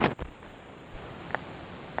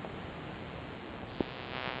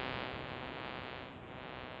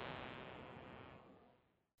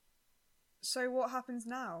So what happens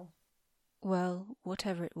now? Well,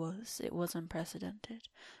 whatever it was unprecedented.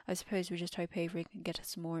 I suppose we just hope Avery can get us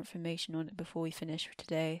some more information on it before we finish for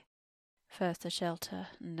today. First the shelter,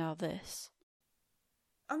 and now this.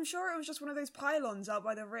 I'm sure it was just one of those pylons out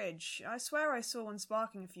by the ridge. I swear I saw one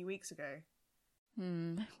sparking a few weeks ago.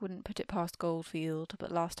 Wouldn't put it past Goldfield,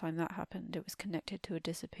 but last time that happened it was connected to a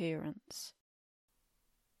disappearance.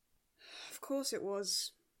 Of course it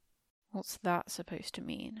was. What's that supposed to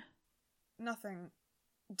mean? Nothing.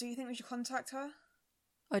 Do you think we should contact her?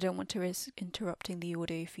 I don't want to risk interrupting the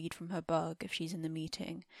audio feed from her bug if she's in the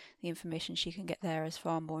meeting. The information she can get there is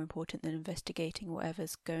far more important than investigating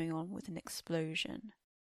whatever's going on with an explosion.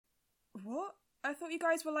 What? I thought you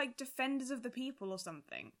guys were like defenders of the people or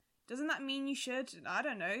something. Doesn't that mean you should, I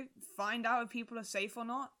don't know, find out if people are safe or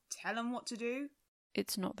not? Tell them what to do?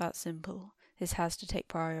 It's not that simple. This has to take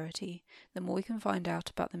priority. The more we can find out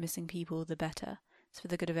about the missing people, the better. It's for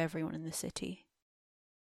the good of everyone in the city.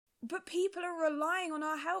 But people are relying on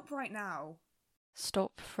our help right now.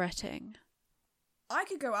 Stop fretting. I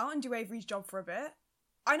could go out and do Avery's job for a bit.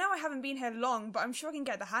 I know I haven't been here long, but I'm sure I can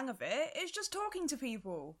get the hang of it. It's just talking to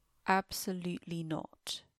people. Absolutely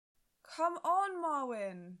not. Come on,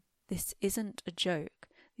 Marwyn. This isn't a joke.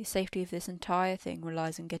 The safety of this entire thing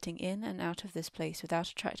relies on getting in and out of this place without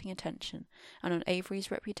attracting attention, and on Avery's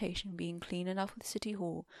reputation being clean enough with City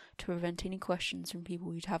Hall to prevent any questions from people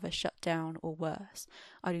who'd have us shut down or worse.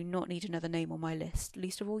 I do not need another name on my list,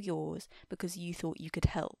 least of all yours, because you thought you could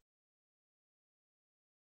help.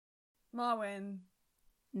 Marwyn.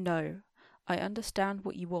 No, I understand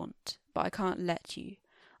what you want, but I can't let you.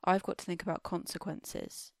 I've got to think about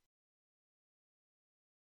consequences.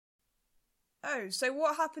 Oh, so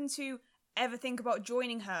what happened to ever think about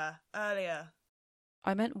joining her earlier?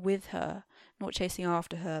 I meant with her, not chasing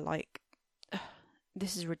after her like...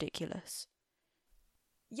 This is ridiculous.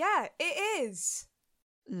 Yeah, it is.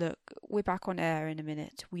 Look, we're back on air in a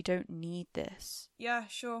minute. We don't need this. Yeah,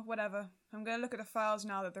 sure, whatever. I'm going to look at the files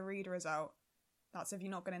now that the reader is out. That's if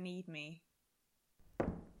you're not going to need me.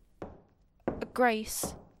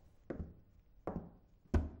 Grace.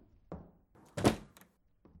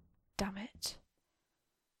 Damn it.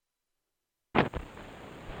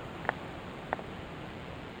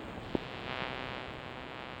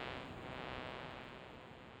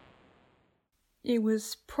 It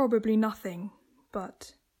was probably nothing,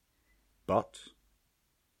 but... But?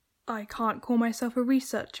 I can't call myself a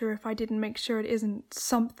researcher if I didn't make sure it isn't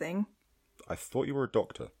something. I thought you were a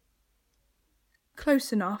doctor.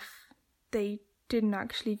 Close enough. They didn't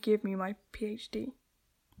actually give me my PhD.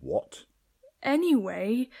 What?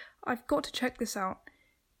 Anyway, I've got to check this out.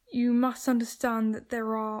 You must understand that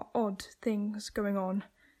there are odd things going on.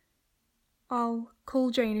 I'll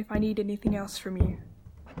call Jane if I need anything else from you.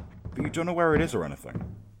 But you don't know where it is or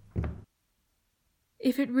anything.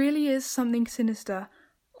 If it really is something sinister,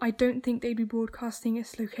 I don't think they'd be broadcasting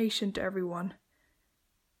its location to everyone.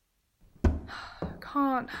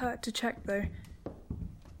 Can't hurt to check though.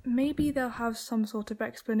 Maybe they'll have some sort of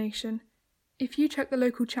explanation. If you check the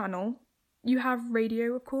local channel, you have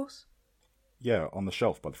radio, of course? Yeah, on the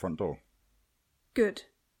shelf by the front door. Good.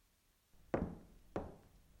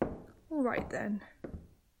 All right then.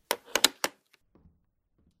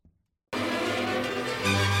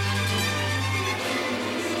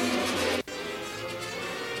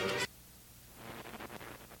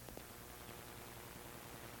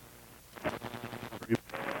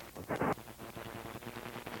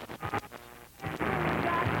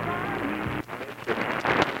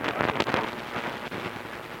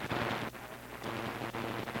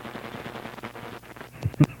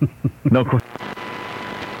 No question.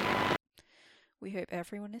 We hope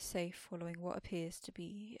everyone is safe following what appears to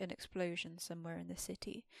be an explosion somewhere in the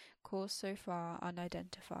city, cause so far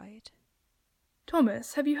unidentified.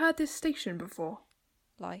 Thomas, have you heard this station before?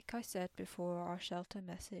 Like I said before our shelter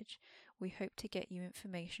message, we hope to get you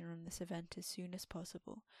information on this event as soon as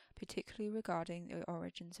possible, particularly regarding the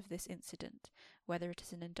origins of this incident, whether it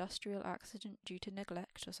is an industrial accident due to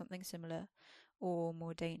neglect or something similar, or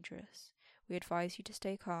more dangerous. We advise you to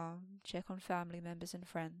stay calm, check on family members and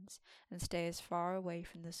friends, and stay as far away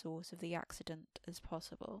from the source of the accident as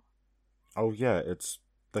possible. Oh yeah,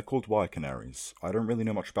 they're called wire canaries. I don't really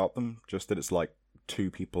know much about them, just that it's like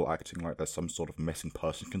two people acting like there's some sort of missing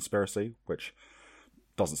person conspiracy, which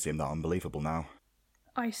doesn't seem that unbelievable now.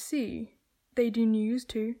 I see. They do news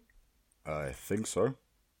too. I think so.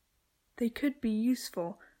 They could be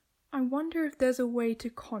useful. I wonder if there's a way to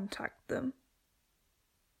contact them.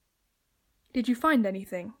 Did you find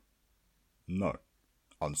anything? No,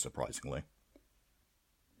 unsurprisingly.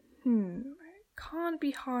 It can't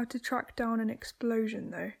be hard to track down an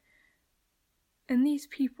explosion, though. And these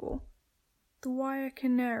people, the wire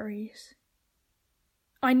canaries.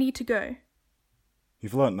 I need to go.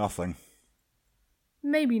 You've learnt nothing.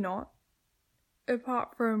 Maybe not.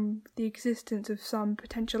 Apart from the existence of some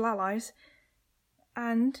potential allies.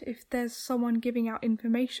 And if there's someone giving out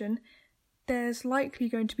information, there's likely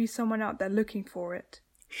going to be someone out there looking for it.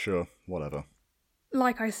 Sure, whatever.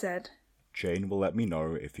 Like I said. Jane will let me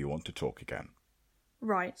know if you want to talk again.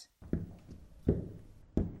 Right.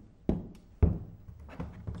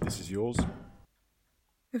 This is yours?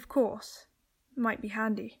 Of course. Might be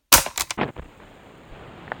handy.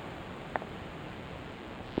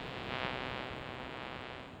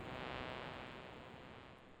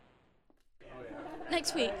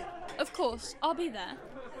 Next week. Of course, I'll be there.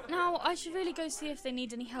 Now, I should really go see if they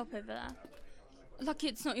need any help over there. Lucky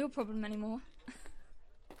it's not your problem anymore.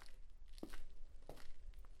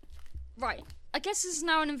 Right, I guess this is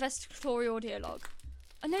now an investigatory audio log.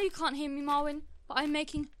 I know you can't hear me, Marwyn, but I'm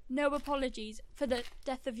making no apologies for the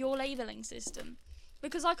death of your labelling system.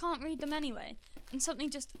 Because I can't read them anyway, and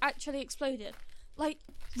something just actually exploded. Like,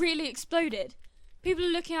 really exploded. People are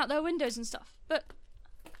looking out their windows and stuff, but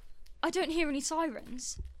I don't hear any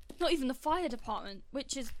sirens. Not even the fire department,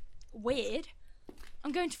 which is weird.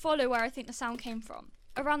 I'm going to follow where I think the sound came from,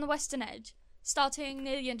 around the western edge, starting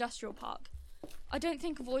near the industrial park. I don't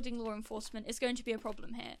think avoiding law enforcement is going to be a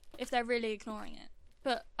problem here, if they're really ignoring it.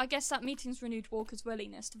 But I guess that meeting's renewed Walker's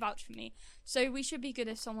willingness to vouch for me, so we should be good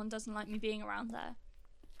if someone doesn't like me being around there.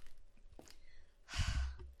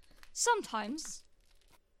 Sometimes,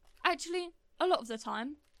 actually, a lot of the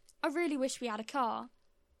time, I really wish we had a car.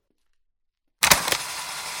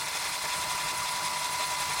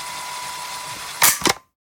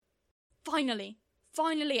 Finally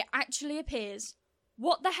it actually appears.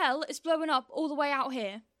 What the hell is blowing up all the way out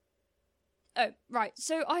here? Oh, right,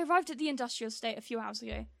 so I arrived at the industrial estate a few hours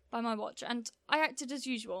ago, by my watch, and I acted as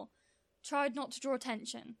usual. Tried not to draw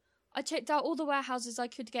attention. I checked out all the warehouses I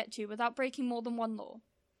could get to without breaking more than one law.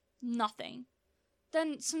 Nothing.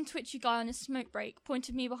 Then some twitchy guy on his smoke break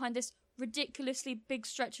pointed me behind this ridiculously big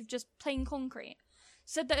stretch of just plain concrete.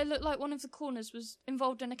 Said that it looked like one of the corners was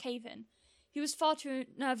involved in a cave-in. He was far too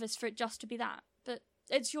nervous for it just to be that, but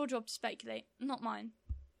it's your job to speculate, not mine.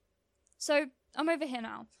 So, I'm over here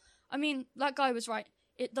now. I mean, that guy was right.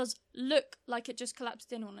 It does look like it just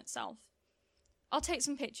collapsed in on itself. I'll take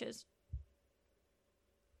some pictures.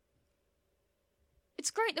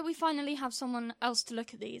 It's great that we finally have someone else to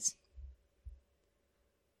look at these.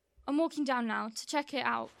 I'm walking down now to check it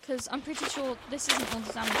out, because I'm pretty sure this isn't all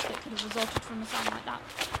the damage that could have resulted from a sound like that.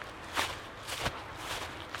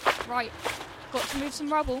 Right, got to move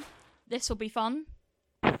some rubble. This'll be fun.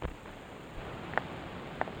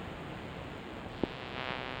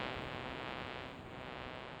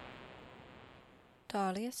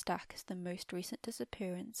 Dahlia Stack is the most recent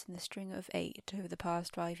disappearance in the string of 8 over the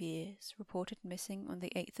past 5 years, reported missing on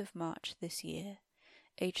the 8th of March this year.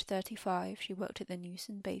 Aged 35, she worked at the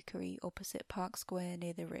Newson Bakery opposite Park Square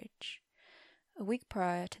near the Ridge. A week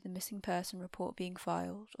prior to the missing person report being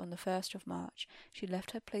filed, on the 1st of March, she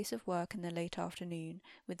left her place of work in the late afternoon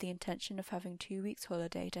with the intention of having 2 weeks'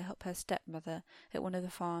 holiday to help her stepmother at one of the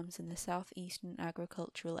farms in the southeastern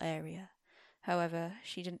agricultural area. However,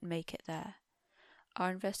 she didn't make it there.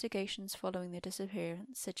 Our investigations following the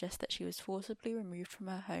disappearance suggest that she was forcibly removed from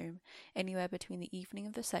her home anywhere between the evening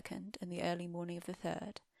of the 2nd and the early morning of the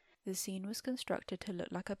 3rd. The scene was constructed to look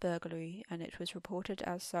like a burglary, and it was reported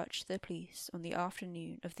as such to the police on the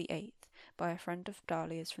afternoon of the 8th by a friend of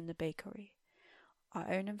Dahlia's from the bakery. Our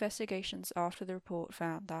own investigations after the report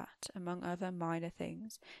found that, among other minor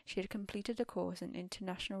things, she had completed a course in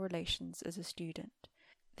international relations as a student.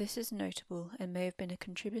 This is notable and may have been a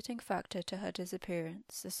contributing factor to her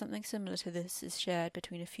disappearance, as something similar to this is shared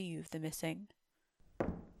between a few of the missing.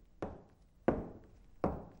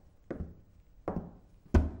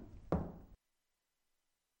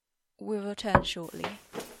 We'll return shortly.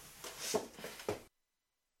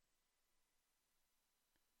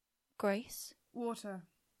 Grace? Water.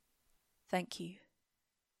 Thank you.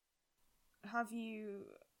 Have you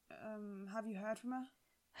heard from her?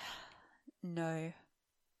 No.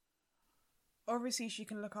 Obviously she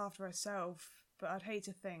can look after herself, but I'd hate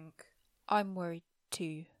to think. I'm worried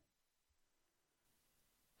too.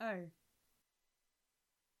 Oh.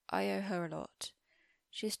 I owe her a lot.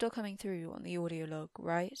 She's still coming through on the audio log,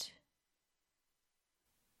 right?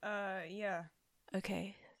 Yeah.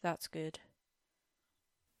 Okay, that's good.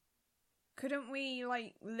 Couldn't we,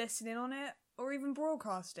 listen in on it? Or even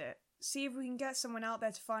broadcast it? See if we can get someone out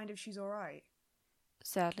there to find if she's alright.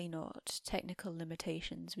 Sadly not. Technical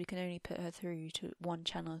limitations. We can only put her through to one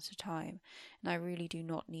channel at a time, and I really do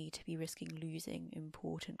not need to be risking losing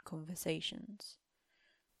important conversations.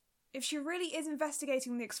 If she really is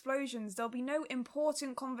investigating the explosions, there'll be no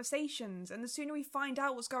important conversations, and the sooner we find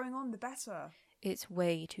out what's going on, the better. It's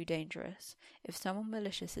way too dangerous. If someone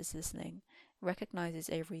malicious is listening, recognises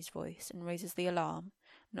Avery's voice, and raises the alarm,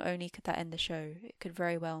 not only could that end the show, it could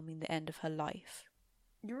very well mean the end of her life.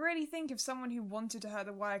 You really think if someone who wanted to hurt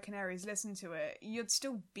the Wire Canaries listened to it, you'd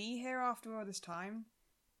still be here after all this time?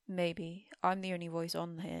 Maybe. I'm the only voice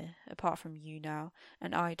on here, apart from you now,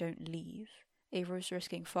 and I don't leave. Ava's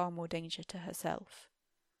risking far more danger to herself.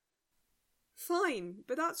 Fine,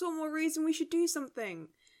 but that's all more reason we should do something.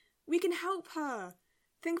 We can help her.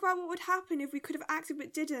 Think about what would happen if we could have acted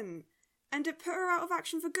but didn't. And it put her out of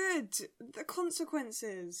action for good. The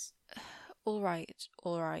consequences. All right.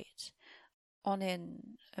 On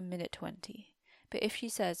in a minute 20. But if she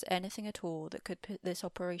says anything at all that could put this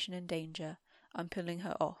operation in danger, I'm pulling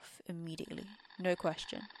her off immediately. No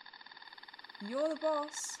question. You're the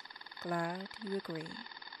boss. Glad you agree.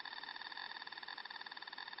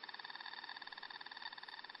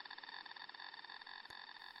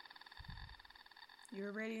 You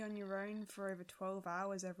were really on your own for over 12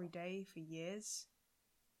 hours every day for years?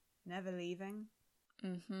 Never leaving?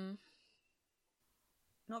 Mm-hmm.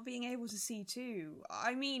 Not being able to see too.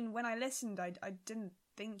 I mean, when I listened, I didn't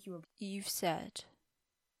think you were... You've said.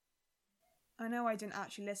 I know I didn't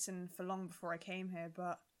actually listen for long before I came here,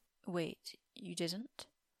 but... Wait, you didn't?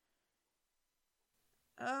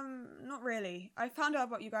 Not really. I found out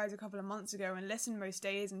about you guys a couple of months ago and listened most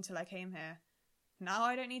days until I came here. Now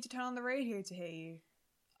I don't need to turn on the radio to hear you.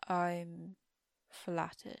 I'm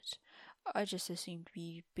flattered. I just assumed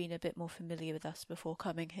you'd been a bit more familiar with us before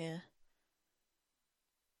coming here.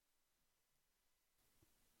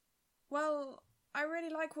 Well, I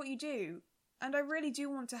really like what you do, and I really do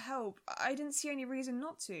want to help. I didn't see any reason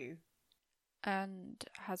not to. And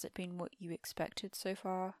has it been what you expected so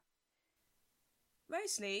far?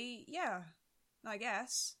 Mostly, yeah, I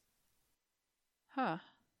guess. Huh.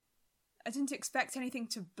 I didn't expect anything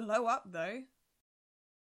to blow up, though.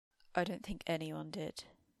 I don't think anyone did.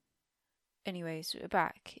 Anyways, we're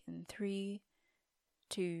back in 3,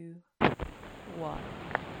 2, 1.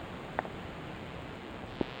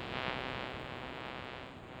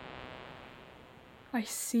 I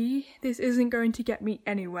see. This isn't going to get me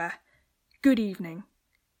anywhere. Good evening.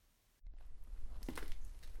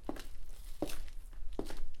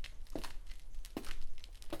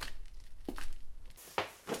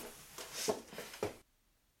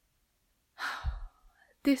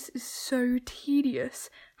 This is so tedious.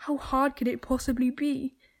 How hard could it possibly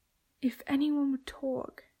be? If anyone would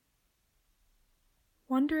talk.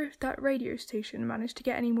 Wonder if that radio station managed to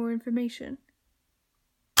get any more information.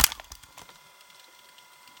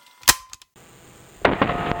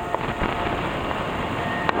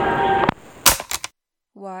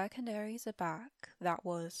 Wire Canaries are back. That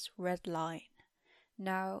was Red Line.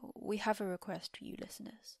 Now, we have a request for you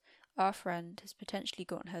listeners. Our friend has potentially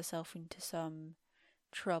gotten herself into some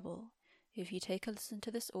trouble. If you take a listen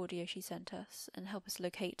to this audio she sent us and help us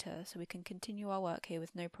locate her so we can continue our work here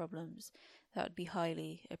with no problems, that would be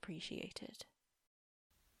highly appreciated.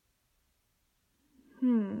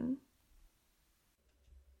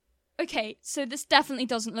 Okay, so this definitely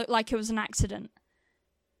doesn't look like it was an accident.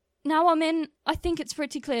 Now I'm in, I think it's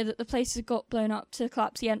pretty clear that the place has got blown up to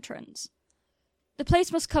collapse the entrance. The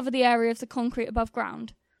place must cover the area of the concrete above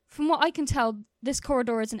ground. From what I can tell, this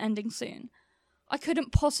corridor isn't ending soon. I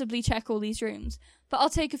couldn't possibly check all these rooms, but I'll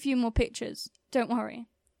take a few more pictures. Don't worry.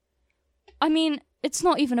 I mean, it's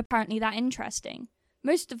not even apparently that interesting.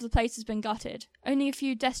 Most of the place has been gutted, only a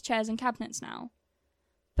few desk chairs and cabinets now.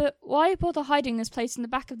 But why bother hiding this place in the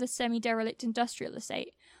back of the semi-derelict industrial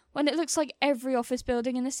estate when it looks like every office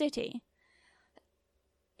building in the city?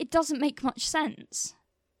 It doesn't make much sense.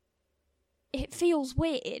 It feels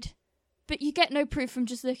weird, but you get no proof from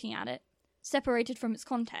just looking at it, separated from its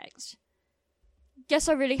context. Guess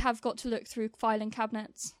I really have got to look through filing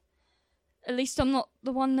cabinets. At least I'm not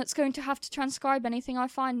the one that's going to have to transcribe anything I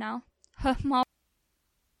find now.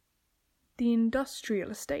 The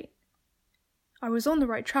industrial estate. I was on the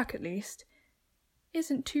right track at least.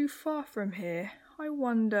 Isn't too far from here. I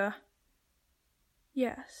wonder...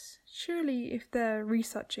 Yes, surely if they're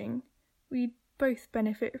researching, we'd both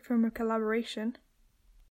benefit from a collaboration.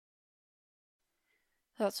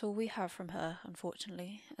 That's all we have from her,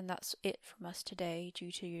 unfortunately, and that's it from us today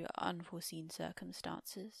due to unforeseen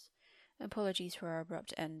circumstances. Apologies for our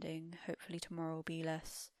abrupt ending. Hopefully tomorrow will be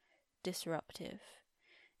less disruptive.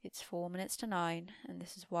 It's 4 minutes to 9, and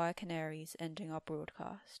this is Wire Canaries ending our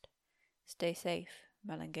broadcast. Stay safe,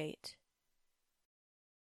 Mellangate.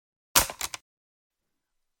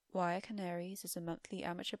 Wire Canaries is a monthly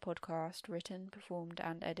amateur podcast written, performed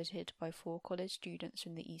and edited by 4 college students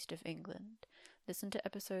from the east of England. Listen to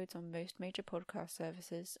episodes on most major podcast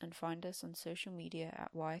services and find us on social media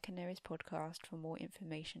at Wire Canaries Podcast for more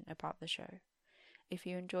information about the show. If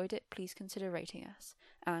you enjoyed it, please consider rating us.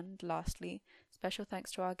 And lastly, special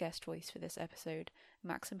thanks to our guest voice for this episode,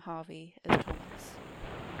 Maxim Harvey as Thomas.